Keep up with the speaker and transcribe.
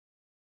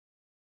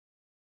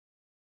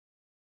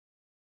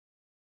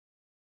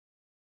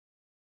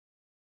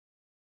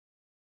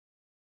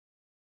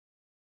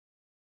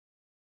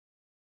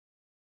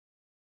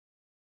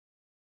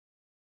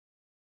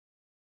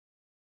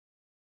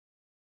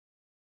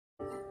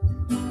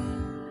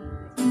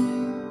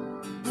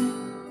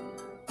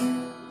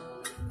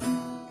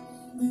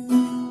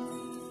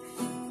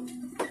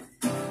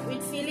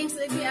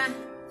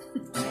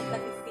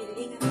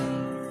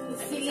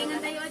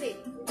Feelingan tayo adi.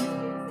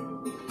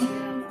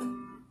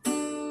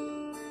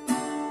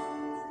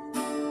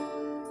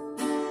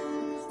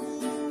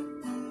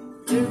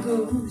 There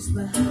goes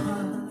my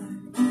heart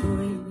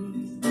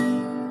breaking,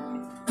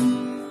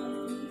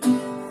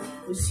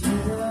 'cause you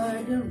are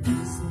the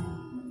reason.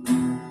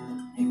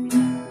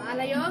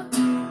 Maalayo?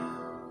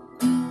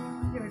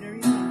 You're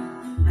the reason.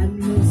 I'm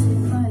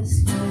losing my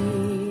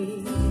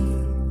sleep.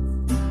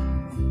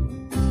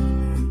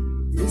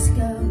 Please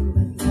come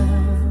back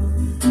now.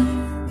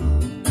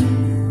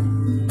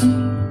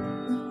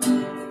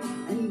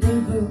 And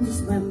there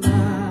goes my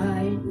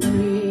mind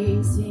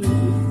racing.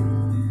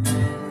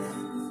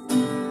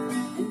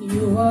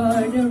 You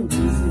are the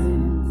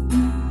reason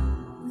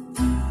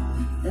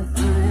that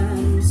I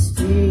am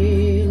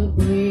still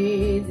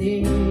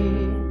breathing.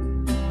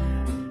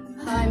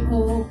 I'm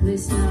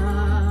hopeless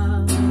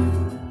now.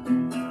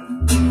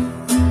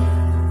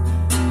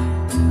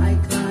 I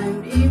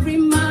climbed every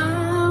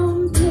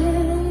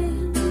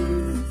mountain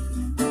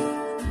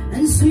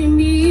and swim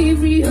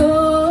every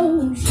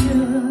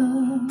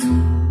ocean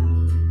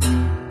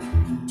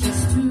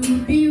just to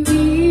be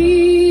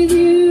with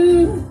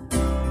you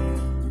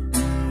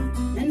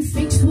and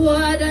fix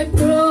what I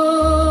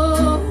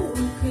broken,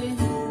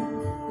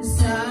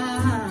 'cause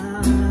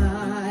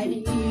I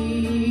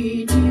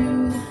need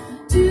you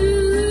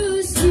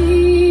to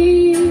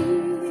see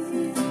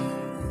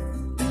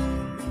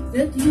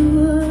that you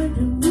are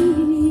the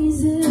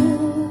reason.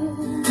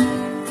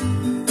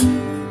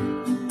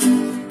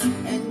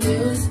 And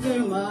you stir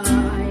my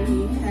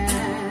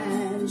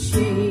hand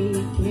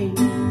shaking,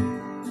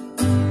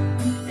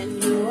 and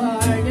you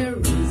are the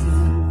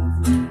reason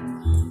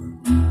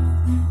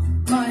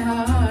my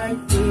heart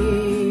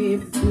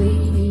keeps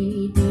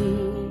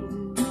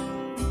bleeding.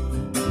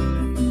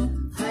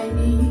 I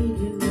need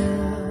you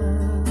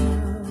now.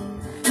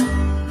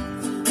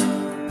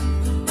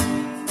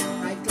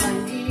 I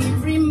climb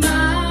every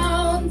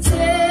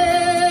mountain,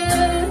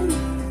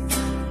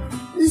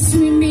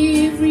 swim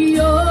every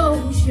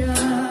ocean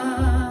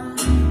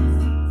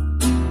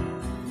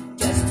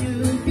just to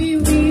be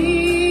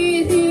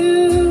with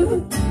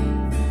you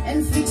and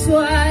fix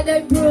what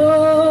I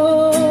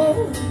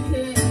broke.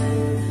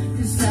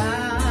 'Cause I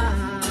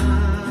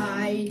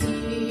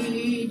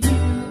need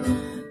you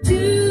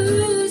to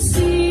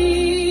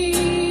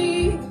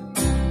see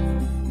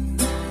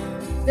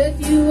that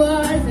you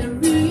are the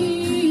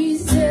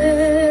reason.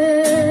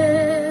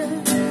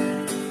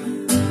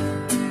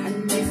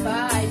 And if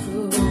I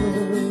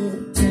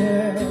could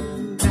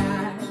turn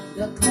back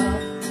the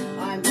clock,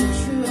 I'm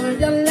sure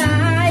the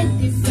light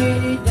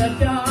defeated the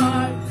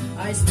dark.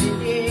 I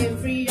spend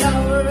every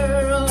hour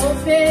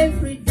of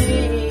every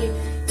day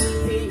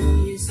keeping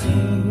you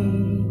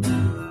sing.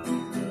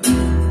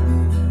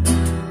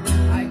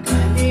 I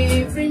climb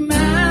every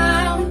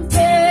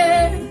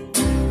mountain,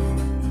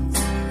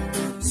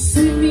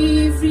 swim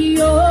every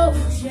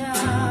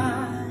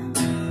ocean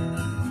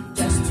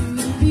just to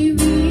be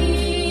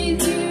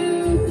with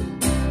you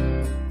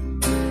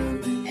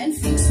and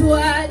fix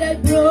what I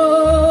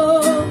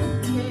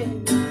broken.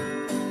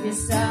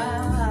 Yes,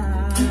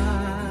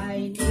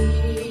 I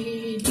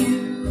need you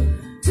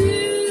to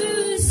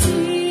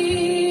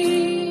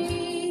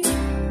see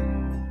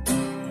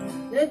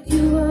that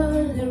you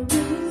are the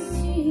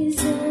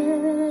reason.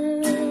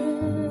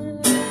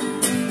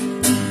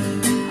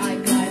 I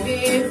climb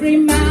every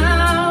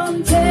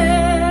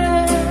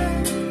mountain.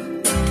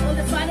 All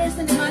the fathers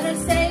and the mothers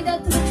say that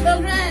to the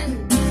children,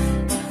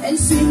 and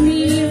swim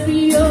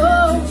every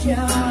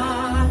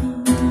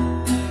ocean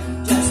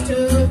just to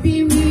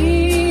be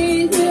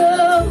with you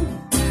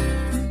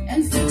and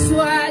fix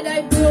what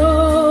I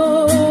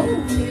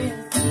broke.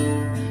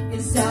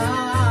 Yes, I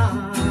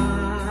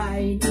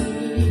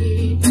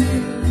need you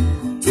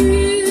to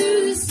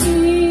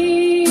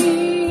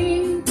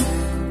see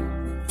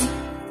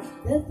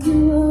that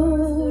you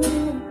are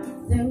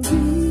the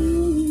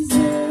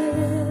reason.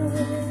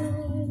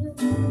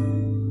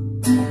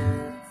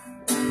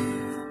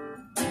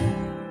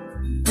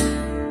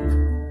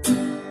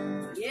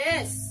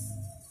 Yes.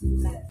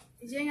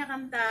 Ija nga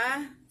kanta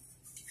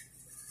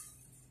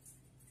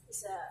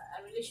is a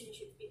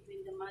relationship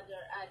between the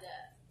mother,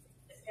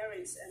 the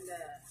parents and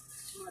the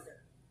mother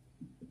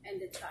and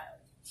the child,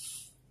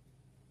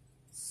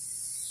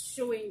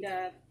 showing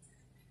that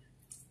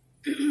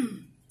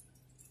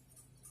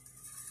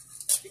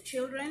the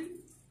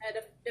children and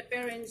the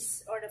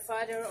parents or the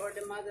father or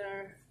the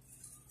mother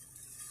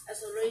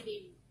has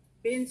already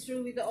been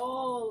through with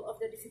all of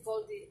the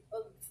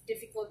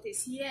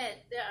difficulties,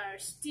 yet there are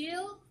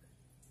still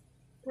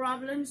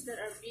problems that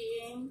are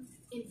being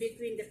in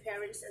between the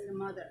parents and the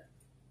mother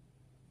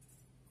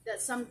that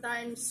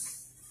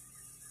sometimes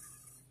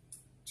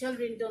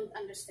children don't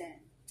understand.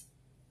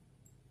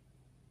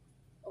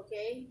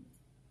 Okay?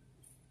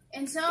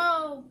 And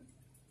so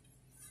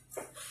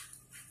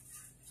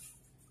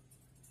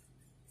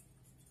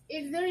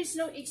if there is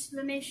no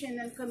explanation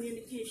and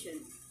communication,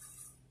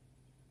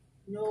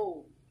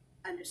 no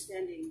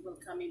understanding will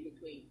come in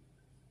between.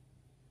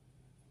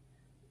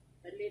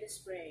 But let us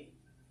pray.